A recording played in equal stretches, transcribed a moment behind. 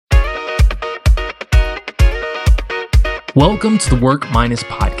Welcome to the Work Minus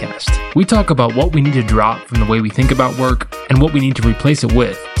podcast. We talk about what we need to drop from the way we think about work and what we need to replace it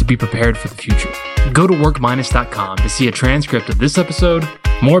with to be prepared for the future. Go to workminus.com to see a transcript of this episode,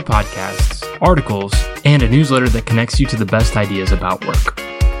 more podcasts, articles, and a newsletter that connects you to the best ideas about work.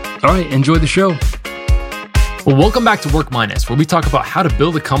 All right, enjoy the show. Well, welcome back to Work Minus, where we talk about how to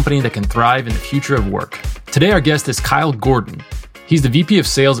build a company that can thrive in the future of work. Today, our guest is Kyle Gordon. He's the VP of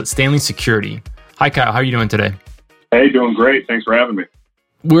Sales at Stanley Security. Hi, Kyle. How are you doing today? Hey, doing great. Thanks for having me.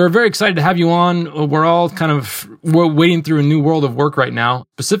 We're very excited to have you on. We're all we're wading through a new world of work right now.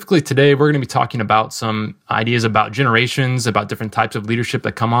 Specifically today, we're going to be talking about some ideas about generations, about different types of leadership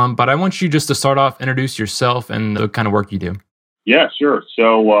that come on. But I want you just to start off, introduce yourself and the kind of work you do. Yeah, sure.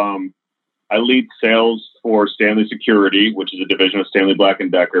 So I lead sales for Stanley Security, which is a division of Stanley Black &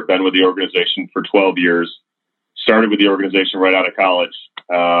 Decker. Been with the organization for 12 years. Started with the organization right out of college.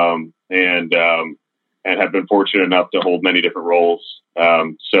 And have been fortunate enough to hold many different roles.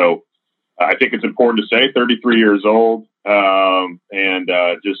 So I think it's important to say 33 years old, and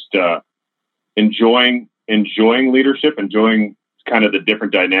just enjoying leadership, enjoying kind of the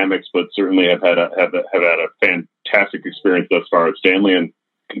different dynamics, but certainly have had a fantastic experience thus far at Stanley and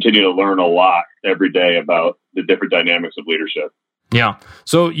continue to learn a lot every day about the different dynamics of leadership. Yeah.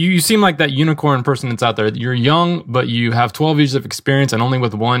 So you seem like that unicorn person that's out there. You're young, but you have 12 years of experience and only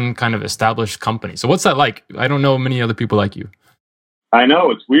with one kind of established company. So what's that like? I don't know many other people like you. I know,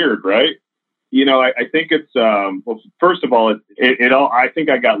 it's weird, right? You know, I think it's, well, first of all, I think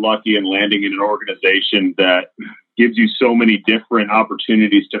I got lucky in landing in an organization that gives you so many different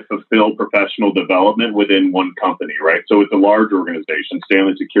opportunities to fulfill professional development within one company, right? So it's a large organization.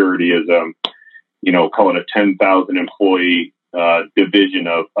 Stanley Security is, call it a 10,000 employee division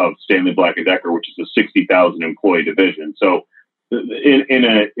of Stanley Black & Decker, which is a 60,000 employee division. So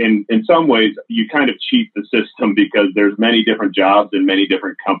in some ways you kind of cheat the system because there's many different jobs in many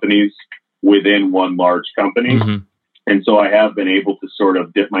different companies within one large company. Mm-hmm. And so I have been able to sort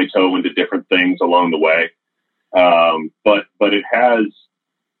of dip my toe into different things along the way. But it has,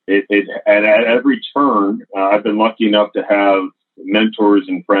 at every turn, I've been lucky enough to have mentors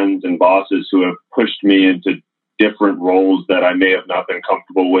and friends and bosses who have pushed me into different roles that I may have not been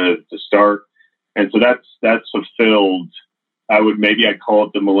comfortable with to start. And so that's fulfilled, I'd call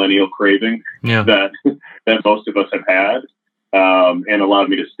it the millennial craving that most of us have had, and allowed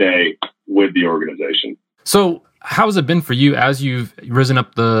me to stay with the organization. So how has it been for you as you've risen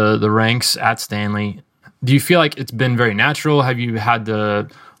up the ranks at Stanley? Do you feel like it's been very natural? Have you had to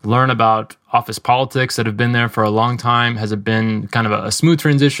learn about office politics that have been there for a long time? Has it been kind of a smooth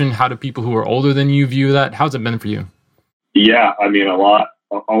transition? How do people who are older than you view that? How's it been for you? Yeah, I mean, a lot,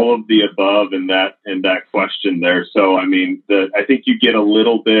 all of the above in that question there. So, I mean, I think you get a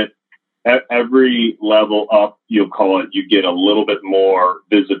little bit at every level up, you'll call it, you get a little bit more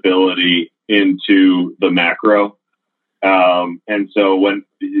visibility into the macro. And so when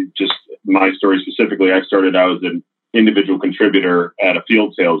just my story specifically, I started out as an individual contributor at a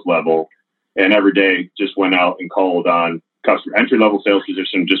field sales level, and every day just went out and called on customer entry-level sales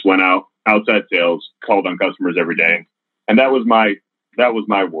position, just went out outside sales, called on customers every day. And that was my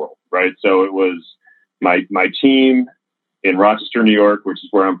world, right? So it was my team in Rochester, New York, which is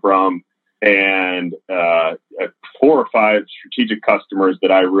where I'm from, and 4 or 5 strategic customers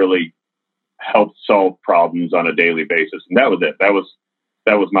that I really helped solve problems on a daily basis. And that was it.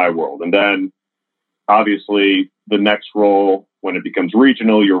 That was my world. And then obviously the next role, when it becomes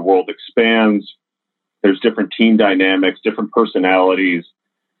regional, your world expands. There's different team dynamics, different personalities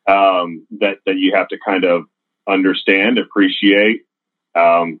that you have to kind of understand, appreciate,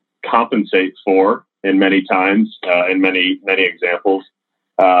 compensate for in many times, in many examples.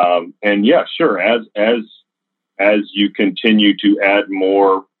 And yeah, sure. As you continue to add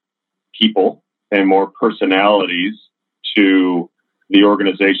more people and more personalities to the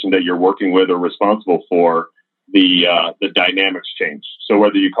organization that you're working with or responsible for, the dynamics change. So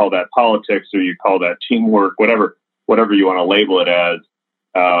whether you call that politics or you call that teamwork, whatever you want to label it as,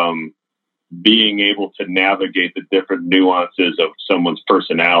 being able to navigate the different nuances of someone's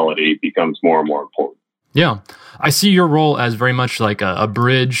personality becomes more and more important. Yeah. I see your role as very much like a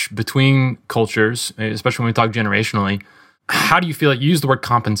bridge between cultures, especially when we talk generationally. How do you feel like you use the word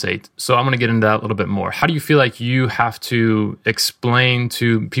compensate? So I'm going to get into that a little bit more. How do you feel like you have to explain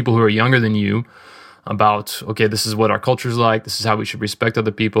to people who are younger than you about, okay, this is what our culture is like. This is how we should respect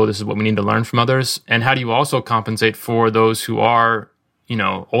other people. This is what we need to learn from others. And how do you also compensate for those who are,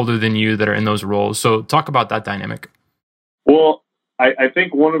 older than you that are in those roles? So talk about that dynamic. Well, I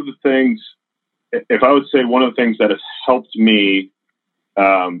think one of the things, if I would say one of the things that has helped me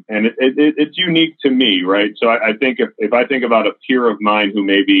And it's unique to me, right? So I think if I think about a peer of mine who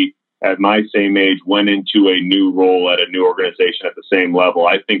maybe at my same age went into a new role at a new organization at the same level,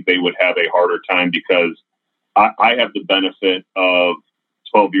 I think they would have a harder time because I have the benefit of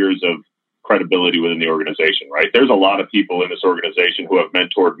 12 years of credibility within the organization, right? There's a lot of people in this organization who have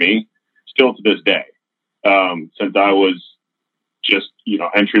mentored me still to this day, since I was just,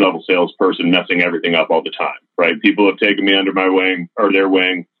 entry-level salesperson messing everything up all the time, right? People have taken me under my wing or their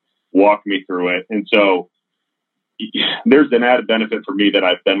wing, walked me through it. And so there's an added benefit for me that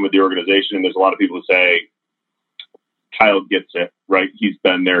I've been with the organization. And there's a lot of people who say, Kyle gets it, right? He's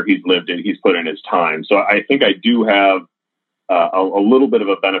been there, he's lived it, he's put in his time. So I think I do have a little bit of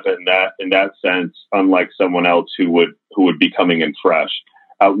a benefit in that sense, unlike someone else who would be coming in fresh.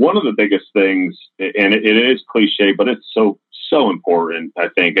 One of the biggest things, and it is cliche, but it's so important, I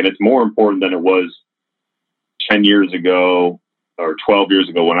think, and it's more important than it was 10 years ago or 12 years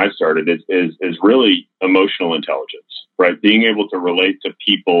ago when I started, is really emotional intelligence, right? Being able to relate to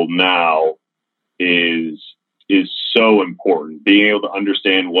people now is so important. Being able to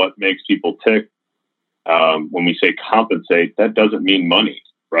understand what makes people tick. When we say compensate, that doesn't mean money,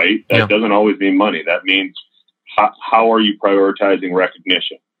 right? That doesn't always mean money. That means how are you prioritizing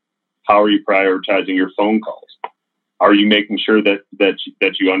recognition? How are you prioritizing your phone calls? Are you making sure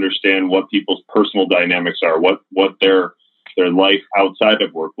that you understand what people's personal dynamics are, what their life outside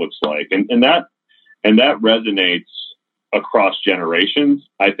of work looks like, and that resonates across generations.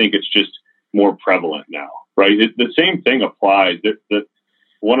 I think it's just more prevalent now, right? The same thing applies. That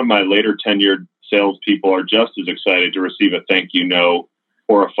one of my later tenured salespeople are just as excited to receive a thank you note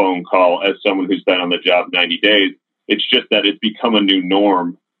or a phone call as someone who's been on the job 90 days. It's just that it's become a new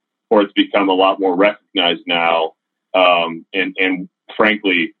norm, or it's become a lot more recognized now. And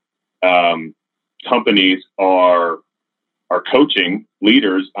frankly, companies are coaching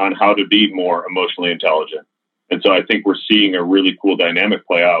leaders on how to be more emotionally intelligent. And so I think we're seeing a really cool dynamic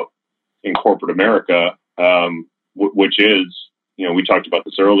play out in corporate America, which is, we talked about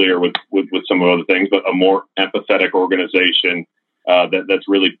this earlier with some of other things, but a more empathetic organization that's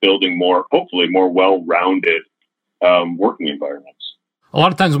really building hopefully more well-rounded working environments. A lot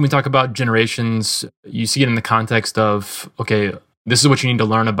of times when we talk about generations, you see it in the context of, okay, this is what you need to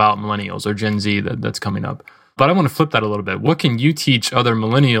learn about millennials or Gen Z that's coming up. But I want to flip that a little bit. What can you teach other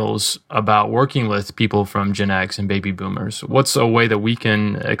millennials about working with people from Gen X and baby boomers? What's a way that we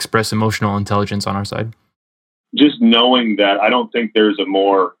can express emotional intelligence on our side? Just knowing that I don't think there's a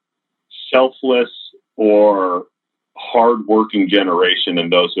more selfless or hardworking generation than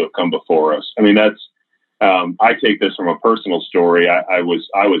those who have come before us. I mean, that's I take this from a personal story. I was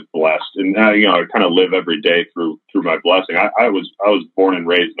blessed, and I kind of live every day through my blessing. I was born and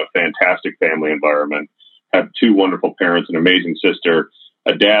raised in a fantastic family environment. Have two wonderful parents, an amazing sister,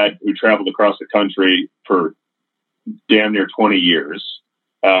 a dad who traveled across the country for damn near 20 years,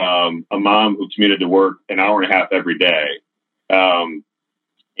 a mom who commuted to work an hour and a half every day.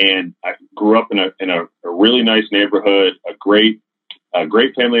 And I grew up in a really nice neighborhood, a great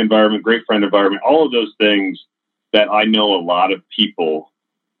family environment, great friend environment, all of those things that I know a lot of people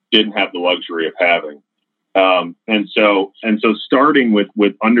didn't have the luxury of having. And so starting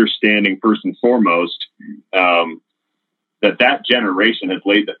with understanding first and foremost, that generation has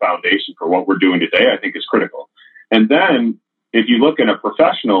laid the foundation for what we're doing today, I think is critical. And then if you look in a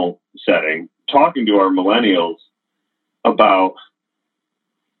professional setting, talking to our millennials about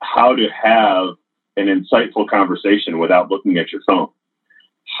how to have an insightful conversation without looking at your phone,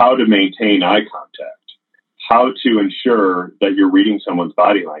 how to maintain eye contact, how to ensure that you're reading someone's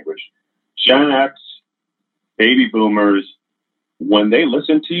body language. Gen X, baby boomers, when they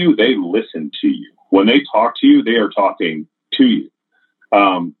listen to you, they listen to you. When they talk to you, they are talking to you.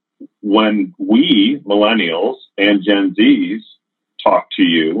 When we, millennials and Gen Zs, talk to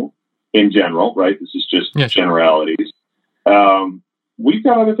you in general, right? This is just generalities. We've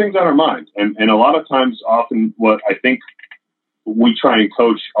got other things on our mind. And a lot of times, often what I think we try and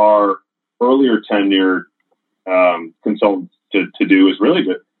coach our earlier tenured consultants to do is really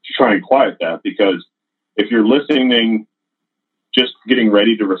to try and quiet that, because if you're listening, just getting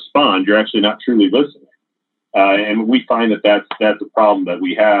ready to respond, you're actually not truly listening. And we find that's a problem that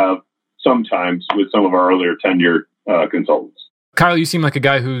we have sometimes with some of our earlier tenured consultants. Kyle, you seem like a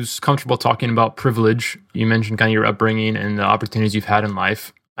guy who's comfortable talking about privilege. You mentioned kind of your upbringing and the opportunities you've had in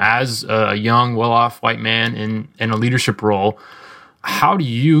life. As a young, well-off white man in a leadership role, how do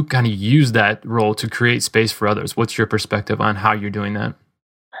you kind of use that role to create space for others? What's your perspective on how you're doing that?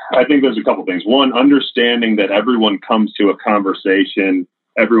 I think there's a couple things. One, understanding that everyone comes to a conversation,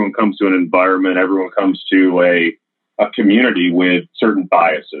 everyone comes to an environment, everyone comes to a community with certain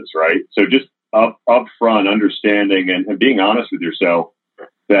biases, right? So just up front, understanding and being honest with yourself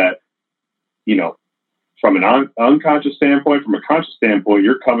that, from an unconscious standpoint, from a conscious standpoint,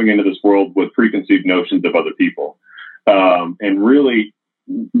 you're coming into this world with preconceived notions of other people, and really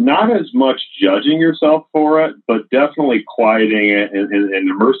not as much judging yourself for it, but definitely quieting it and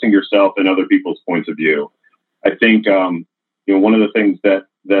immersing yourself in other people's points of view. I think, one of the things that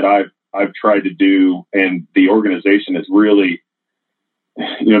I've tried to do, and the organization is really,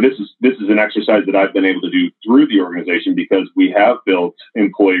 this is an exercise that I've been able to do through the organization, because we have built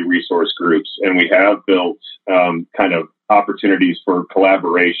employee resource groups and we have built kind of opportunities for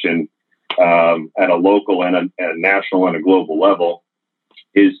collaboration at a local and a national and a global level,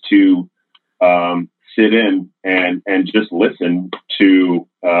 is to sit in and just listen to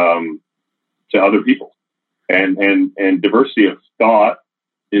other people, and diversity of thought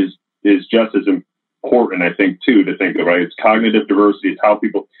is just as important, I think, too, to think of, right? It's cognitive diversity. It's how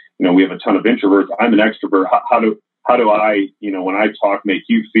people, we have a ton of introverts. I'm an extrovert. How do I, when I talk, make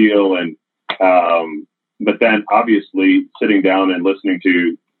you feel? And, but then obviously sitting down and listening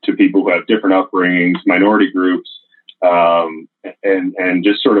to people who have different upbringings, minority groups, and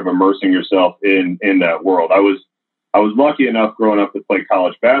just sort of immersing yourself in that world. I was lucky enough growing up to play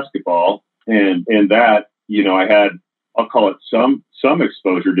college basketball, and in that, I had, I'll call it some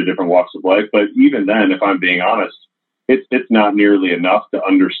exposure to different walks of life. But even then, if I'm being honest, it's not nearly enough to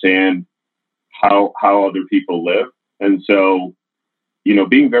understand how other people live. And so,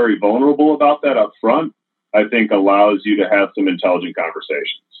 being very vulnerable about that up front, I think allows you to have some intelligent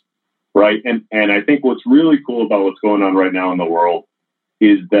conversations, right? And I think what's really cool about what's going on right now in the world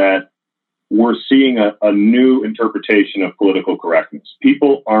is that we're seeing a new interpretation of political correctness.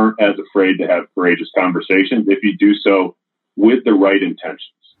 People aren't as afraid to have courageous conversations if you do so with the right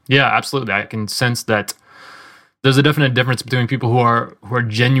intentions. Yeah, absolutely. I can sense that there's a definite difference between people who are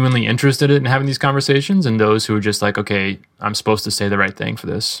genuinely interested in having these conversations and those who are just like, okay, I'm supposed to say the right thing for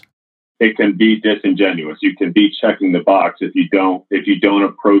this. It can be disingenuous. You can be checking the box if you don't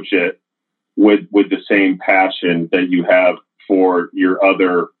approach it with the same passion that you have for your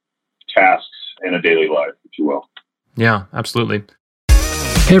other tasks in a daily life, if you will. Yeah, absolutely.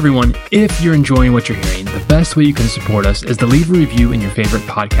 Hey everyone, if you're enjoying what you're hearing, the best way you can support us is to leave a review in your favorite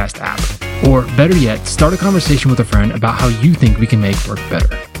podcast app. Or better yet, start a conversation with a friend about how you think we can make work better.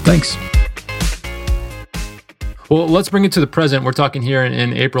 Thanks. Well, let's bring it to the present. We're talking here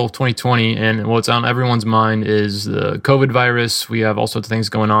in April of 2020, and what's on everyone's mind is the COVID virus. We have all sorts of things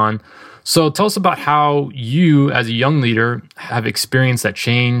going on. So tell us about how you, as a young leader, have experienced that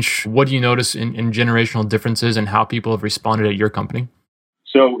change. What do you notice in generational differences and how people have responded at your company?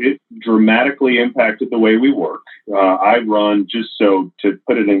 So it dramatically impacted the way we work. I run, just so to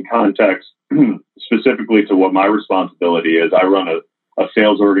put it in context, specifically to what my responsibility is, I run a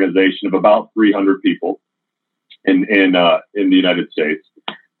sales organization of about 300 people in the United States,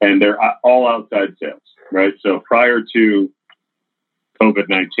 and they're all outside sales, right? So prior to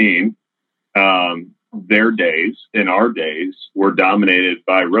COVID-19, their days and our days were dominated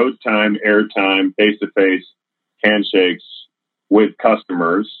by road time, air time, face-to-face handshakes with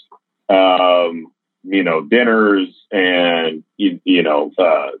customers, dinners and,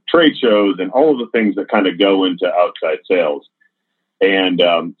 trade shows and all of the things that kind of go into outside sales. And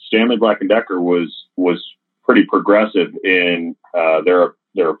Stanley Black & Decker was pretty progressive in their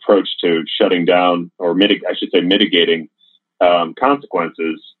approach to shutting down, or mitigating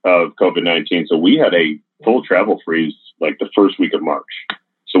consequences of COVID-19. So we had a full travel freeze like the first week of March.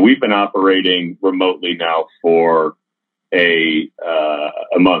 So we've been operating remotely now for a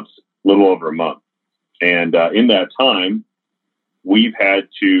month, a little over a month. And in that time, we've had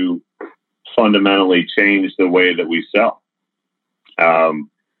to fundamentally change the way that we sell.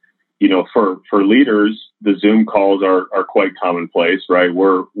 For leaders, the Zoom calls are quite commonplace, right?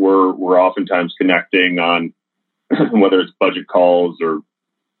 We're oftentimes connecting on whether it's budget calls or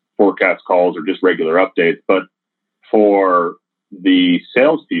forecast calls or just regular updates. But for the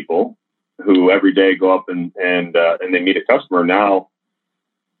salespeople who every day go up and they meet a customer, now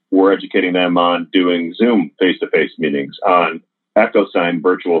we're educating them on doing Zoom face-to-face meetings, on EchoSign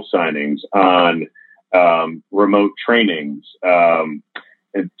virtual signings, on remote trainings,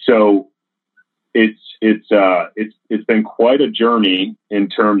 and so it's been quite a journey in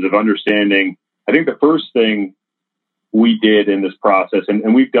terms of understanding. I think the first thing we did in this process,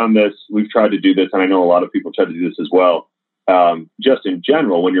 and we've done this, we've tried to do this, and I know a lot of people try to do this as well, just in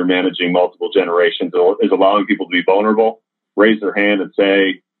general, when you're managing multiple generations, is allowing people to be vulnerable, raise their hand and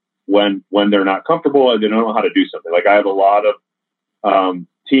say when they're not comfortable or they don't know how to do something. Like I have a lot of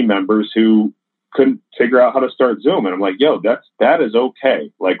team members who couldn't figure out how to start Zoom. And I'm like, yo, that is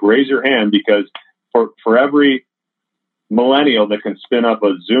okay. Like, raise your hand, because for every millennial that can spin up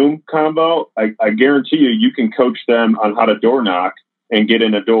a Zoom combo, I guarantee you can coach them on how to door knock and get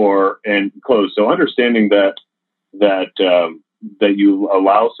in a door and close. So understanding that you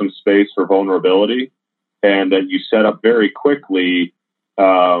allow some space for vulnerability, and that you set up very quickly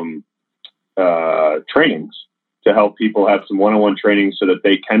trainings to help people have some one-on-one training so that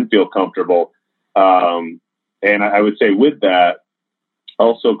they can feel comfortable. And I would say with that,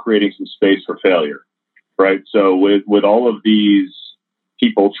 also creating some space for failure, right? So with all of these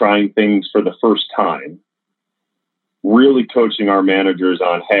people trying things for the first time, really coaching our managers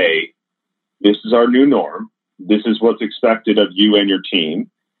on, hey, this is our new norm. This is what's expected of you and your team.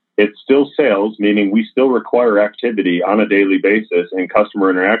 It's still sales, meaning we still require activity on a daily basis and customer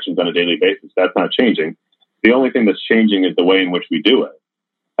interactions on a daily basis. That's not changing. The only thing that's changing is the way in which we do it.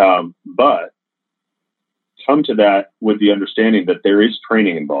 But come to that with the understanding that there is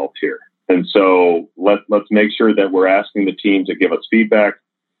training involved here. And so let's make sure that we're asking the team to give us feedback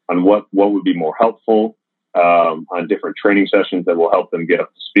on what would be more helpful, on different training sessions that will help them get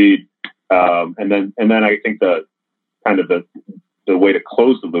up to speed. And then I think the way to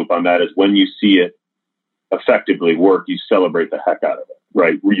close the loop on that is when you see it effectively work, you celebrate the heck out of it,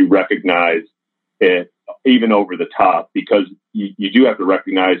 right? Where you recognize it even over the top, because you do have to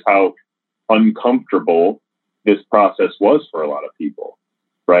recognize how uncomfortable this process was for a lot of people,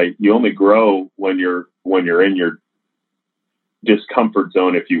 right? You only grow when you're in your discomfort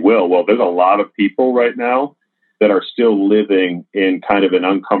zone, if you will. Well, there's a lot of people right now that are still living in kind of an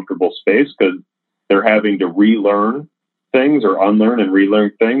uncomfortable space because they're having to relearn things or unlearn and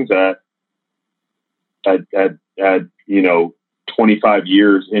relearn things at 25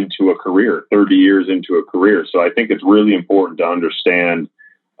 years into a career, 30 years into a career. So I think it's really important to understand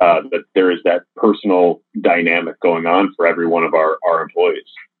that there is that personal dynamic going on for every one of our employees.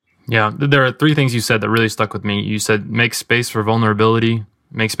 Yeah, there are three things you said that really stuck with me. You said make space for vulnerability,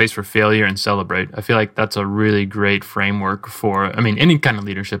 make space for failure, and celebrate. I feel like that's a really great framework for, any kind of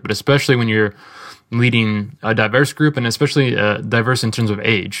leadership, but especially when you're leading a diverse group, and especially diverse in terms of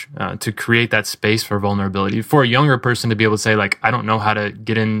age, to create that space for vulnerability. For a younger person to be able to say, like, I don't know how to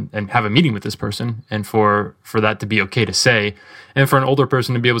get in and have a meeting with this person, and for that to be okay to say. And for an older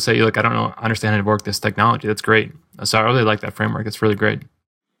person to be able to say, look, I don't understand how to work this technology. That's great. So I really like that framework. It's really great.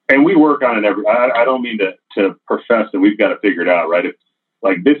 And we work on it I don't mean to profess that we've got to figure it out, right?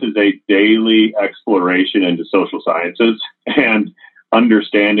 This is a daily exploration into social sciences and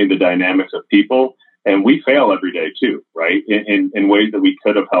understanding the dynamics of people. And we fail every day too, right? In ways that we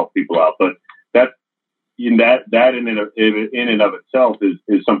could have helped people out. But that in and of itself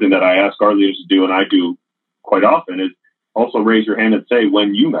is something that I ask our leaders to do, and I do quite often, is also raise your hand and say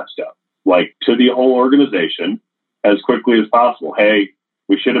when you messed up, like to the whole organization as quickly as possible. Hey,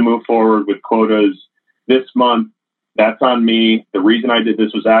 we should have moved forward with quotas this month. That's on me. The reason I did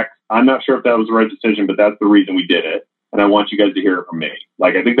this was X. I'm not sure if that was the right decision, but that's the reason we did it. And I want you guys to hear it from me.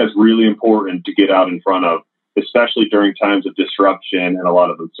 I think that's really important to get out in front of, especially during times of disruption and a lot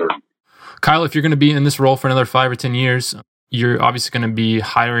of uncertainty. Kyle, if you're going to be in this role for another 5 or 10 years, you're obviously going to be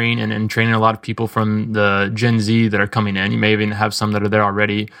hiring and training a lot of people from the Gen Z that are coming in. You may even have some that are there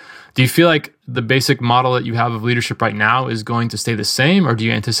already. Do you feel like the basic model that you have of leadership right now is going to stay the same, or do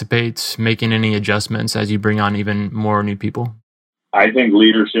you anticipate making any adjustments as you bring on even more new people? I think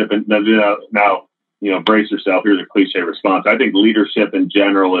leadership, and now brace yourself. Here's a cliche response. I think leadership in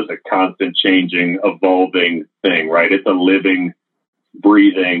general is a constant changing, evolving thing, right? It's a living,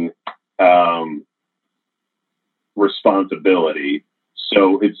 breathing responsibility.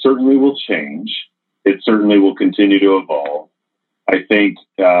 So it certainly will change. It certainly will continue to evolve. I think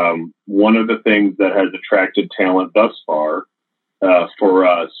one of the things that has attracted talent thus far for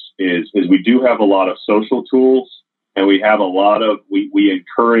us is we do have a lot of social tools, and we have a lot of we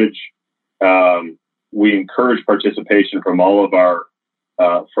encourage participation from all of our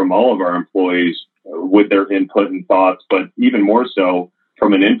employees with their input and thoughts, but even more so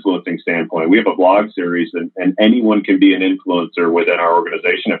from an influencing standpoint. We have a blog series, and anyone can be an influencer within our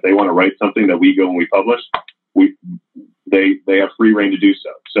organization. If they want to write something that we go and we publish, they have free reign to do so.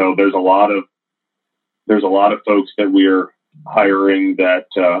 So there's a lot of folks that we're hiring that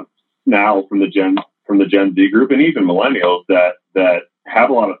now from the Gen Z group, and even millennials that have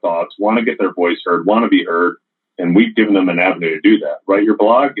a lot of thoughts, want to get their voice heard, want to be heard, and we've given them an avenue to do that. Write your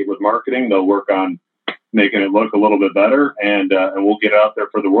blog, get with marketing. They'll work on making it look a little bit better, and we'll get it out there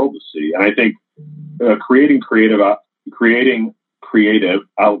for the world to see. And I think creating creative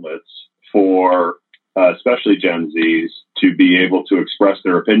outlets for especially Gen Zs to be able to express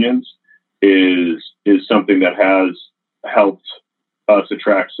their opinions is something that has helped us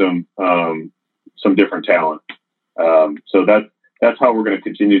attract some different talent. So that's how we're going to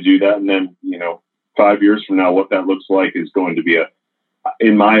continue to do that. And then, 5 years from now, what that looks like is going to be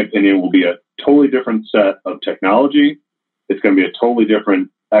in my opinion, will be a totally different set of technology. It's going to be a totally different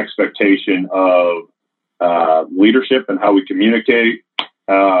expectation of leadership and how we communicate.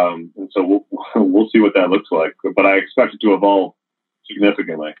 And so we'll see what that looks like, but I expect it to evolve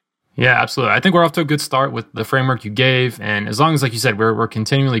significantly. Yeah, absolutely. I think we're off to a good start with the framework you gave. And as long as, like you said, we're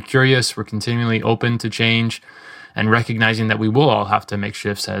continually curious, we're continually open to change and recognizing that we will all have to make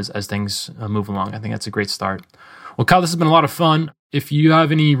shifts as things move along. I think that's a great start. Well, Kyle, this has been a lot of fun. If you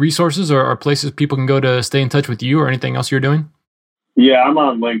have any resources or places people can go to stay in touch with you or anything else you're doing? Yeah, I'm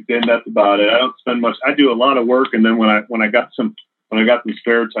on LinkedIn. That's about it. I don't spend much. I do a lot of work, and then when I got some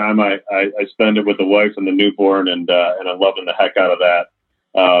spare time, I spend it with the wife and the newborn, and I'm loving the heck out of that.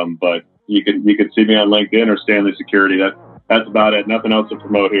 But you can see me on LinkedIn or Stanley Security. That's about it. Nothing else to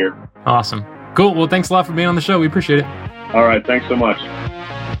promote here. Awesome. Cool. Well, thanks a lot for being on the show. We appreciate it. All right. Thanks so much.